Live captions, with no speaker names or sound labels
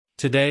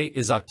Today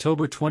is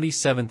October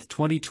 27,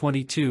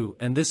 2022,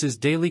 and this is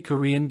Daily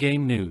Korean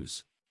Game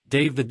News.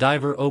 Dave the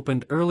Diver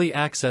opened early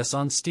access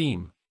on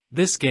Steam.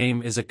 This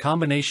game is a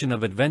combination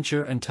of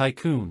adventure and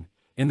tycoon.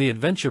 In the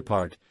adventure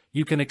part,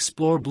 you can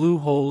explore blue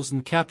holes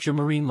and capture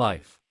marine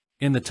life.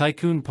 In the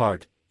tycoon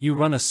part, you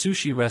run a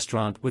sushi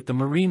restaurant with the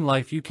marine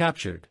life you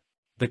captured.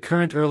 The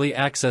current early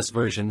access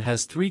version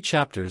has 3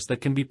 chapters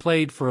that can be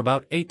played for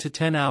about 8 to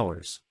 10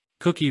 hours.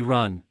 Cookie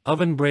Run,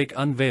 Ovenbrake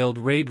unveiled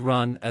Raid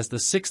Run as the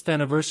 6th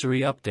anniversary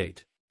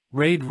update.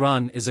 Raid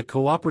Run is a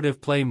cooperative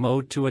play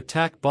mode to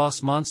attack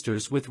boss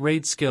monsters with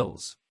raid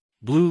skills.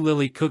 Blue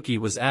Lily Cookie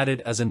was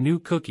added as a new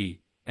cookie,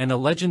 and a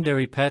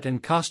legendary pet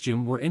and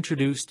costume were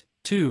introduced,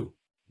 too.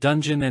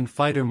 Dungeon and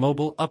Fighter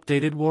Mobile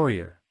updated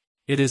Warrior.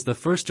 It is the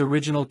first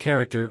original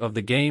character of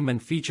the game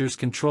and features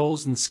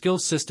controls and skill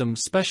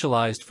systems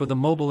specialized for the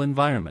mobile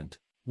environment.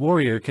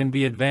 Warrior can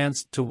be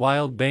advanced to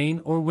Wild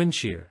Bane or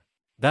Windshear.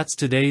 That's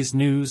today's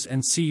news,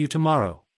 and see you tomorrow.